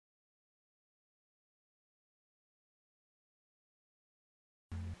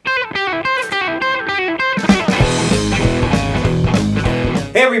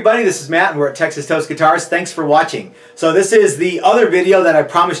Hey everybody, this is Matt and we're at Texas Toast Guitars. Thanks for watching. So this is the other video that I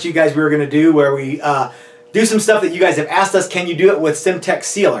promised you guys we were going to do where we do some stuff that you guys have asked us, can you do it with SIMTEC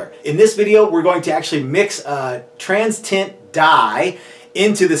sealer? In this video we're going to actually mix a trans tint dye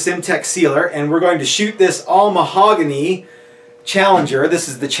into the SIMTEC sealer, and we're going to shoot this all mahogany Challenger. This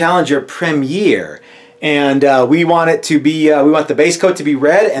is the Challenger Premier. And we want it to be, we want the base coat to be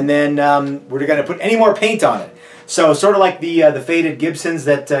red, and then we're going to put any more paint on it. So sort of like the faded Gibsons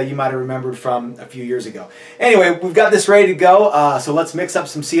that you might have remembered from a few years ago. Anyway, we've got this ready to go, so let's mix up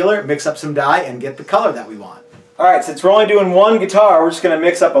some sealer, mix up some dye, and get the color that we want. Alright, since we're only doing one guitar, we're just going to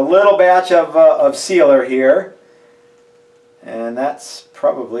mix up a little batch of sealer here. And that's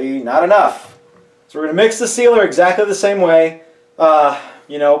probably not enough. So we're going to mix the sealer exactly the same way.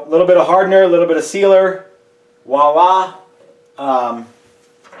 You know, a little bit of hardener, a little bit of sealer, voila. But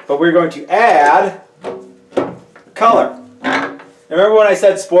we're going to add color. Now remember when I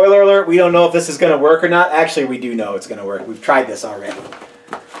said, spoiler alert, we don't know if this is going to work or not? Actually, we do know it's going to work. We've tried this already.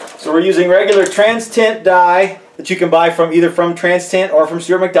 So we're using regular trans tint dye that you can buy from either from Trans Tint or from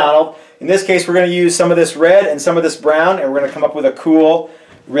Stuart McDonald. In this case, we're going to use some of this red and some of this brown, and we're going to come up with a cool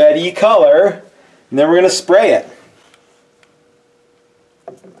reddy color, and then we're going to spray it.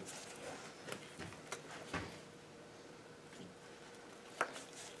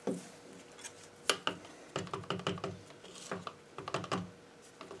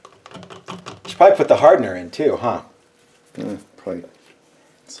 Should probably put the hardener in too, huh? Yeah, probably at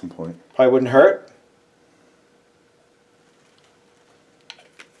some point. Probably wouldn't hurt.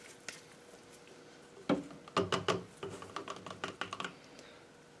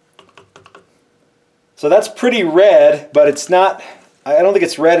 So that's pretty red, but it's not, I don't think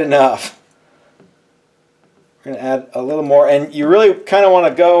it's red enough. We're going to add a little more, and you really kind of want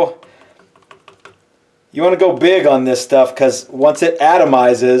to go, you want to go big on this stuff, because once it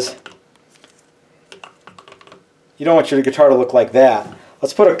atomizes, you don't want your guitar to look like that.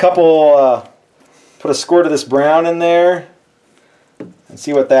 Let's put a couple, put a squirt of this brown in there and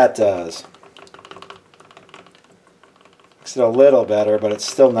see what that does. Makes it a little better, but it's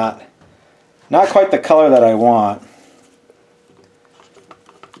still not quite the color that I want.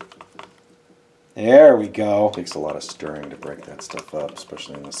 There we go. It takes a lot of stirring to break that stuff up,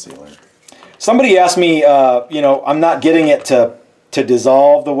 especially in the sealer. Somebody asked me, you know, I'm not getting it to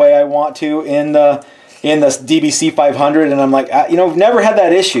dissolve the way I want to in the DBC 500, and I'm like, you know, I've never had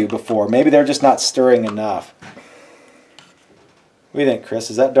that issue before. Maybe they're just not stirring enough. What do you think,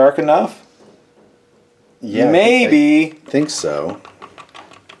 Chris? Is that dark enough? Yeah, maybe. I think so.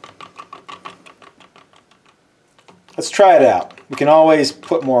 Let's try it out. We can always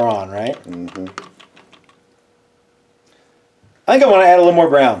put more on, right? Mm-hmm. I think I want to add a little more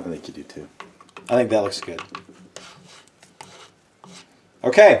brown. I think you do too. I think that looks good.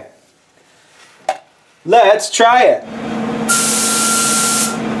 Okay. Let's try it.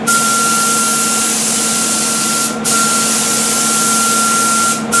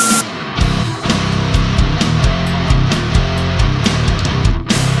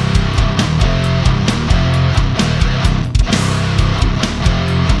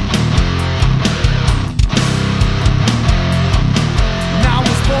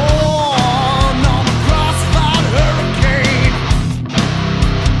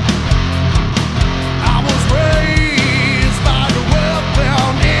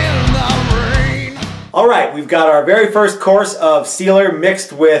 Alright, we've got our very first course of sealer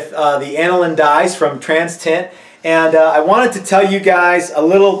mixed with the aniline dyes from Trans Tint, and I wanted to tell you guys a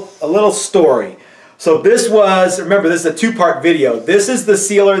little story. So this was, remember, this is a two-part video. This is the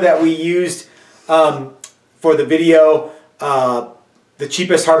sealer that we used for the video, the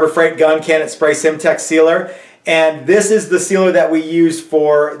cheapest Harbor Freight gun can it spray SIMTEC sealer, and this is the sealer that we used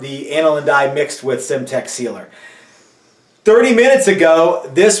for the aniline dye mixed with SIMTEC sealer. 30 minutes ago,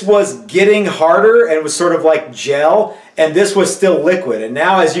 this was getting harder and was sort of like gel, and this was still liquid. And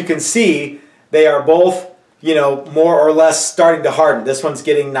now, as you can see, they are both, you know, more or less starting to harden. This one's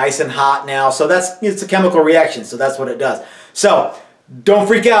getting nice and hot now, so it's a chemical reaction, so that's what it does. So don't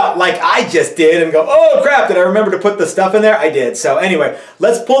freak out like I just did and go, oh crap, did I remember to put the stuff in there? I did. So anyway,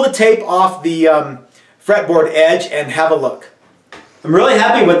 let's pull the tape off the fretboard edge and have a look. I'm really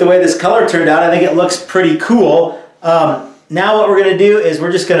happy with the way this color turned out. I think it looks pretty cool. Now what we're going to do is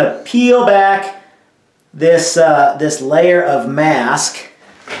we're just going to peel back this, this layer of mask.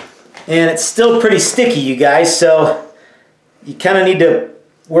 And it's still pretty sticky, you guys, so you kind of need to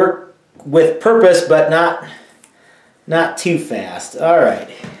work with purpose, but not too fast. All right.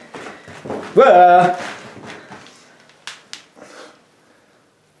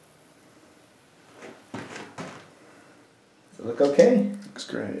 Does it look okay? Looks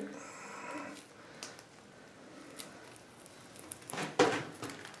great.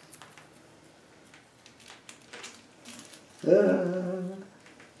 I'm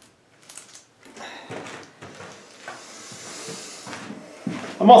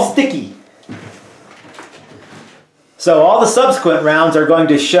all sticky. So all the subsequent rounds are going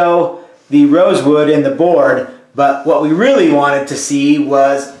to show the rosewood in the board, but what we really wanted to see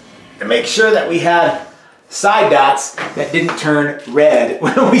was to make sure that we had side dots that didn't turn red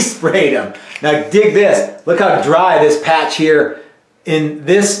when we sprayed them. Now dig this, look how dry this patch here in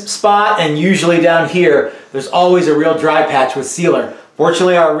this spot, and usually down here, there's always a real dry patch with sealer.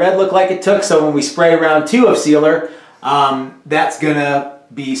 Fortunately, our red looked like it took, so when we spray round 2 of sealer, that's gonna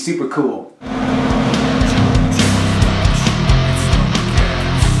be super cool.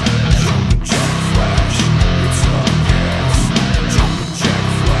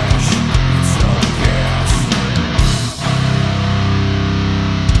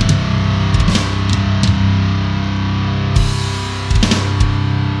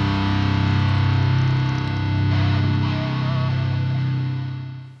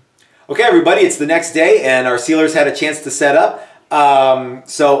 Okay, everybody, it's the next day and our sealers had a chance to set up.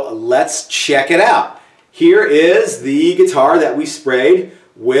 So let's check it out. Here is the guitar that we sprayed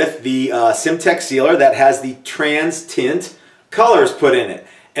with the SIMTEC sealer that has the trans tint colors put in it.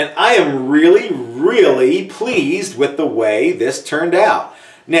 And I am really pleased with the way this turned out.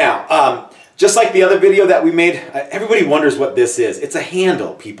 Now, just like the other video that we made, everybody wonders what this is. It's a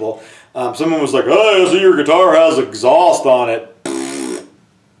handle, people. Someone was like, oh, so your guitar has exhaust on it.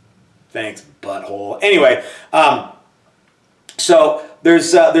 Thanks, butthole. Anyway, so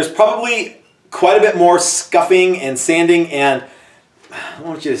there's probably quite a bit more scuffing and sanding, and I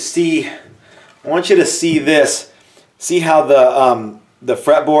want you to see this. See how the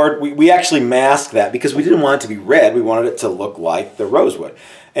fretboard, we actually masked that because we didn't want it to be red. We wanted it to look like the rosewood,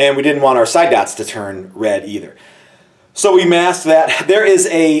 and we didn't want our side dots to turn red either. So we masked that. There is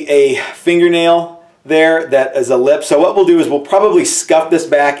a fingernail there that is a lip, so what we'll do is we'll probably scuff this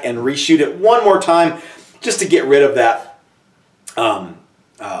back and reshoot it one more time just to get rid of that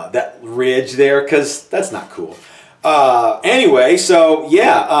that ridge there, because that's not cool. Anyway, so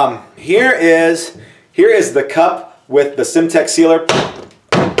yeah, here is the cup with the SIMTEC sealer.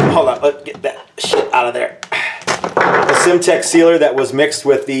 Hold on, let's get that shit out of there. The SIMTEC sealer that was mixed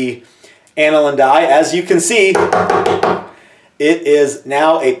with the aniline dye. As you can see, it is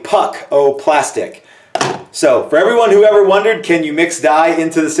now a puck o plastic. So for everyone who ever wondered, can you mix dye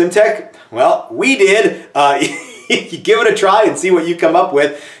into the SIMTEC? Well, we did. You give it a try and see what you come up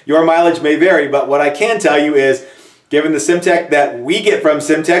with. Your mileage may vary, but what I can tell you is, given the SIMTEC that we get from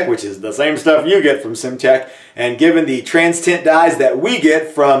SIMTEC, which is the same stuff you get from SIMTEC, and given the trans tint dyes that we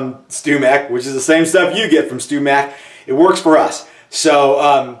get from StewMac, which is the same stuff you get from StewMac, it works for us.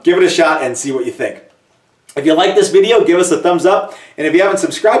 So give it a shot and see what you think. If you like this video, give us a thumbs up, and if you haven't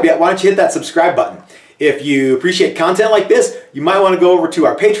subscribed yet, why don't you hit that subscribe button? If you appreciate content like this, you might want to go over to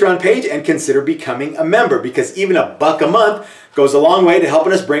our Patreon page and consider becoming a member, because even $1 a month goes a long way to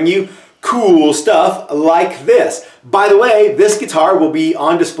helping us bring you cool stuff like this. By the way, this guitar will be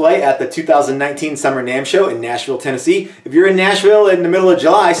on display at the 2019 Summer NAMM Show in Nashville, Tennessee. If you're in Nashville in the middle of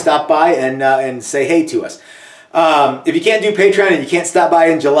July, stop by and say hey to us. If you can't do Patreon and you can't stop by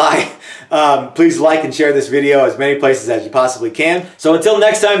in July, please like and share this video as many places as you possibly can. So until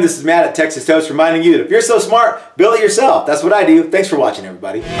next time, this is Matt at Texas Toast reminding you that if you're so smart, build it yourself. That's what I do. Thanks for watching,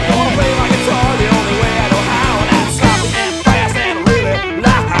 everybody.